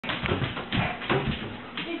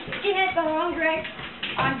it the wrong direction.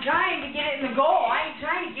 I'm trying to get it in the goal. I ain't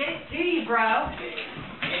trying to get it to you, bro.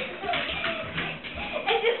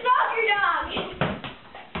 It's a soccer dog.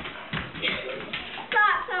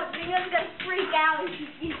 Stop. Bingo's gonna freak out if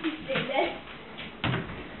you say this.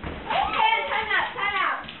 Hey, time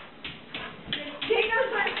out. Bingo's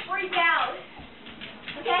gonna freak out.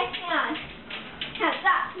 Okay, hang on. Now,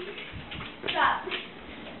 stop.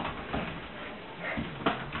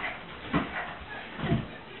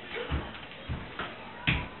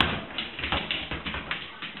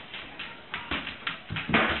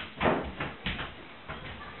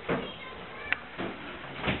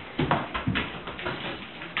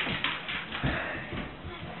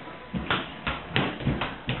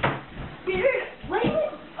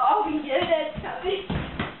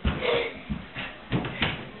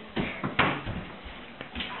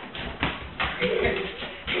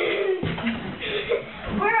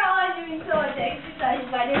 We're all doing so much exercise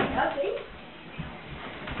by doing nothing.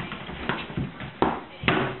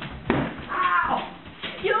 Ow!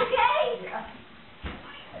 You okay? Yeah.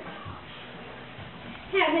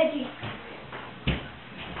 Yeah, Reggie.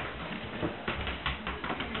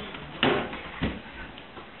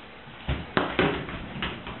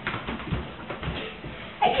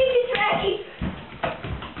 I think it's ready.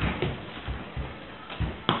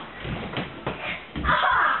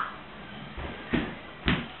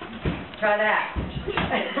 Try that.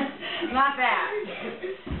 Not that.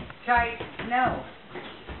 Try, no.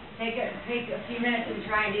 Take a few minutes and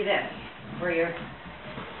try and do this. Where you're...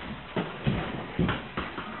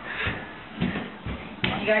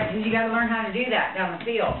 You got to learn how to do that down the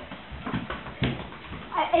field.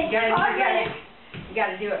 You got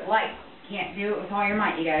to do it light. You can't do it with all your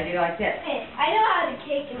might. You got to do it like this. I know how to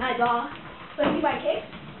kick in my ball. So you might kick?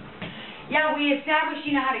 Yeah, we established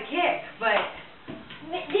you know how to kick, but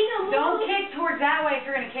don't kick towards that way if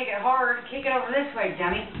you're going to kick it hard. Kick it over this way,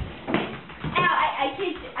 dummy. Ow, I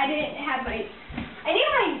kicked. I didn't have my... I need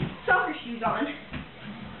my soccer shoes on.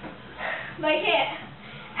 But I can't.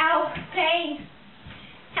 Ow, pain.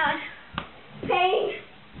 Ow, pain.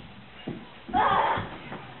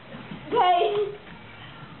 Pain.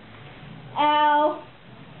 Ow.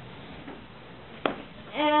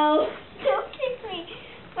 Ow. Don't kick me.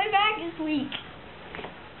 My back is weak.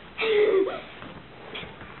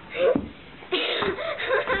 You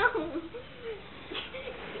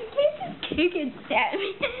can't just kick and stab me.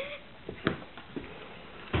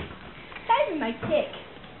 That's even my kick.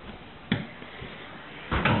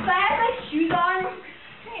 If I had my shoes on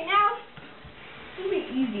right now, it would be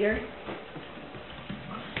easier.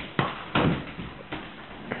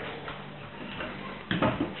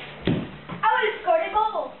 I would have scored a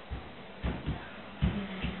goal.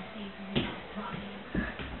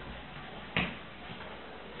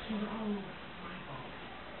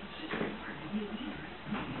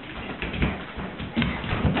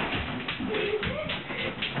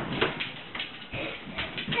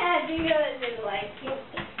 Yeah, Bingo doesn't like it.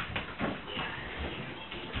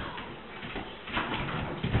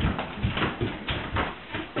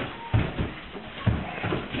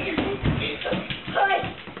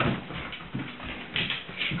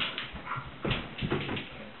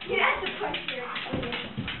 You have to punch your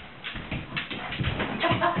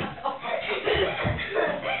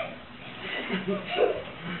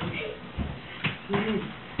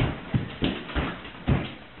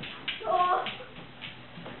Oh.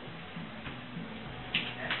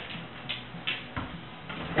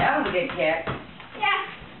 That was a good kick. Yeah.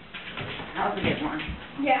 That was a good one.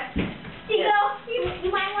 Yeah. Bingo,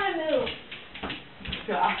 you might want to move.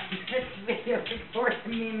 God, this video is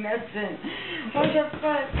forcing me missing. What the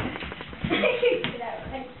fuck?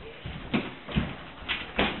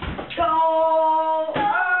 Go! Oh!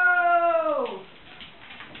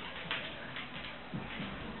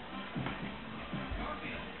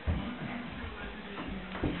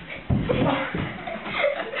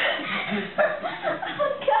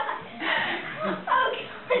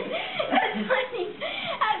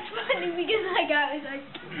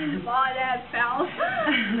 That foul.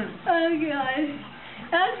 Oh god.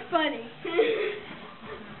 That's funny.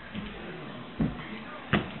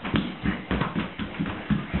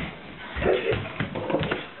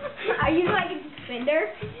 Are you like a defender?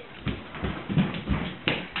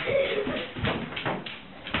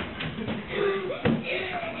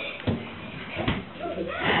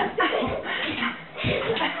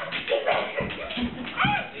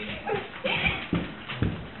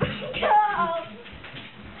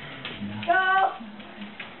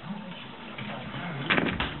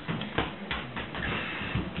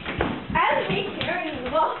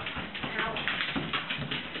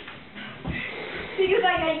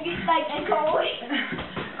 use like a goalie.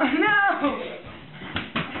 No!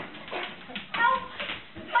 Ow!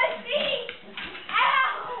 My feet!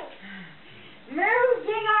 Ow! Move,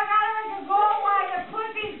 Dingo, I gotta make a goal while the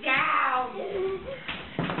pussy's down.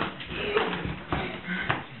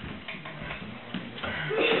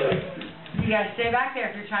 You gotta stay back there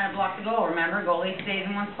if you're trying to block the goal. Remember, goalie stays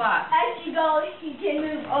in one spot. As you go, you can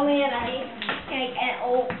move only in a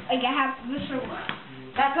half of a circle.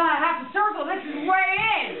 That's not a half a circle. This is way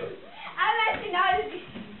in. I'm actually not as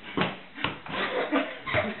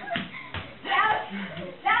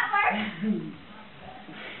that works.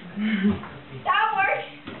 That works.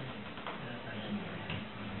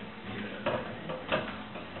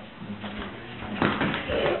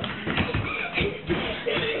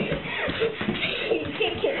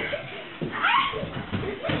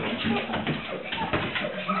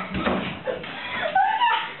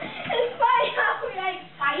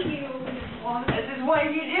 This is what you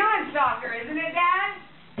do in soccer, isn't it, Dad?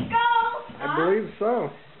 Go! I believe so.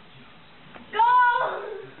 Go!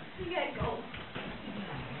 You gotta go.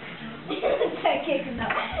 That kick is no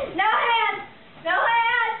hands! No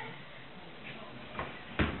hands!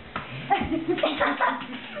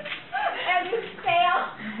 And you fail.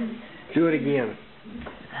 Do it again.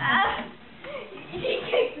 She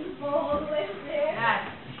kicked the ball all the way there. Dad.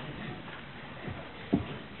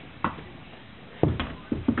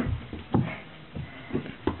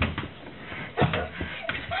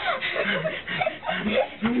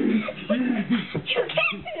 You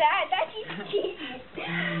can't do that. That's cheating.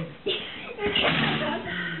 You can't do that.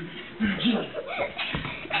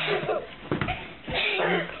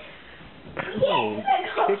 Oh,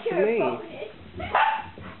 kick me. I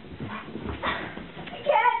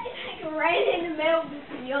can't. Like, right in the middle of the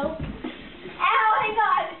field. Ow, hang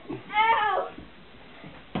on. Ow.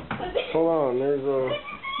 Hold on, there's a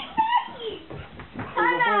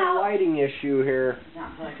whole lighting issue here.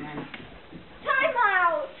 Not like mine. Time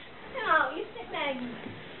out. No, you sit Maggie.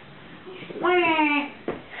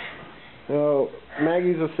 Oh,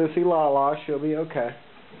 Maggie's a sissy la-la. She'll be okay.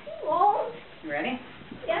 She won't. You ready?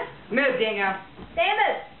 Yeah. Move, Dingo. Stay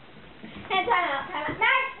move. And time out. Time out.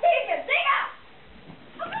 Max, Dingo. Dingo.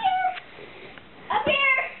 Up here. Up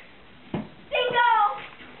here. Dingo.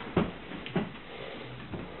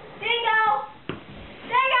 Dingo.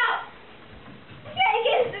 Dingo. You gotta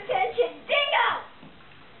get his attention. Dingo.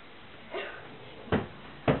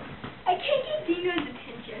 I can't get Dingo's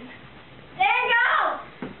attention. Dingo.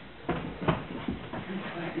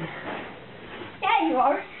 Yeah, you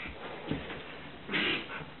are.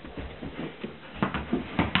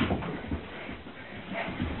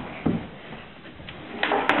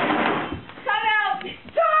 Time out!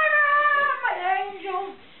 Time out, my angel!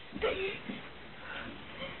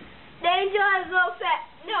 The angel has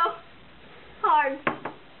no harm.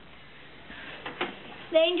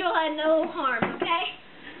 The angel had no harm, okay?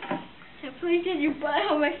 So please get your butt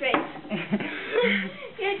on my face.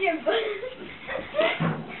 Get your butt.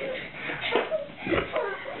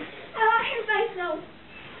 Oh, I hurt myself.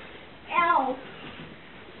 Ow.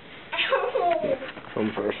 Ow. Hold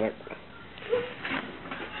for a sec.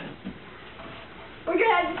 We're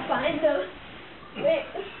gonna have to find those. Wait.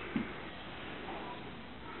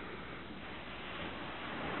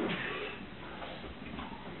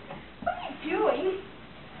 What are you doing?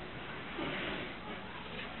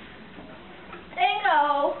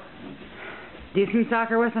 Dingo. Do some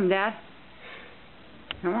soccer with him, Dad.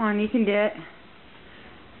 Come on, you can do it.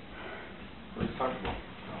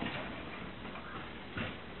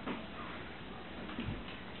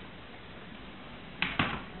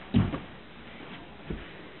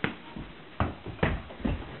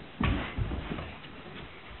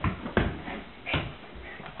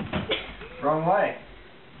 Wrong way.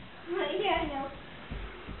 Yeah, I know.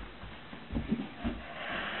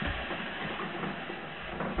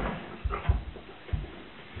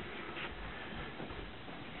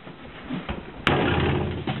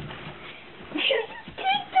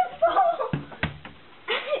 Take the ball.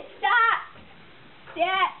 Stop.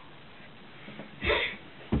 Dad.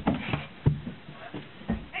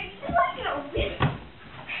 I just like it open.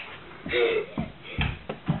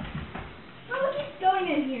 Oh, look, it's going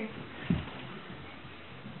in here.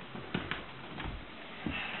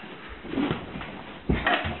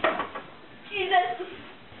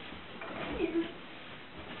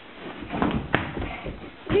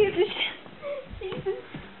 Jesus.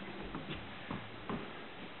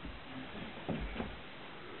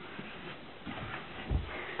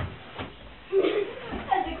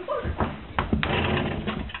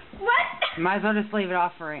 What? Might as well just leave it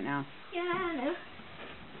off for right now. Yeah, I know.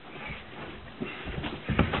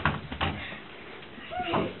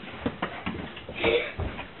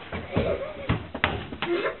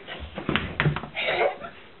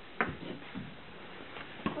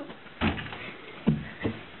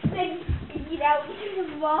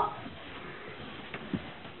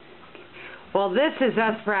 Well, this is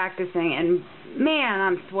us practicing, and man,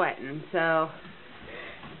 I'm sweating, so.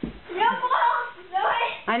 No balls! No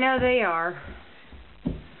way! I know they are.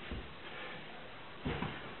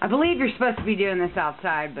 I believe you're supposed to be doing this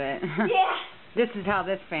outside, but Yeah. this is how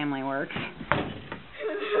this family works.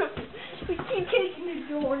 We keep kicking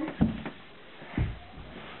the door.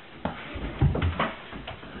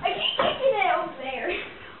 I keep kicking it over there.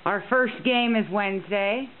 Our first game is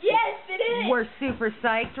Wednesday. Yes, it is. We're super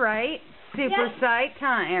psyched, right? Super Yes. psyched,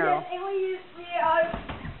 huh, Errol? Yes, and we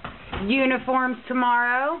are. Uniforms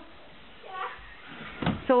tomorrow,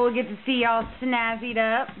 Yeah. so we'll get to see y'all snazzied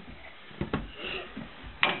up.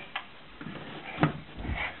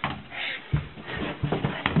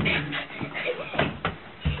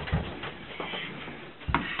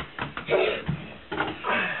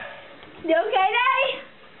 You okay,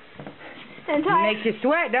 Daddy? I'm tired. Makes you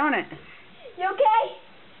sweat, don't it? You okay?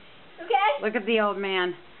 Okay? Look at the old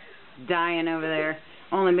man dying over there.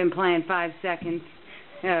 Only been playing 5 seconds.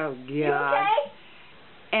 Oh, God. You okay?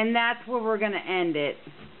 And that's where we're going to end it.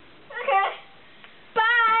 Okay.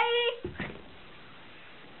 Bye.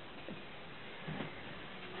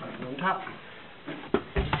 On top.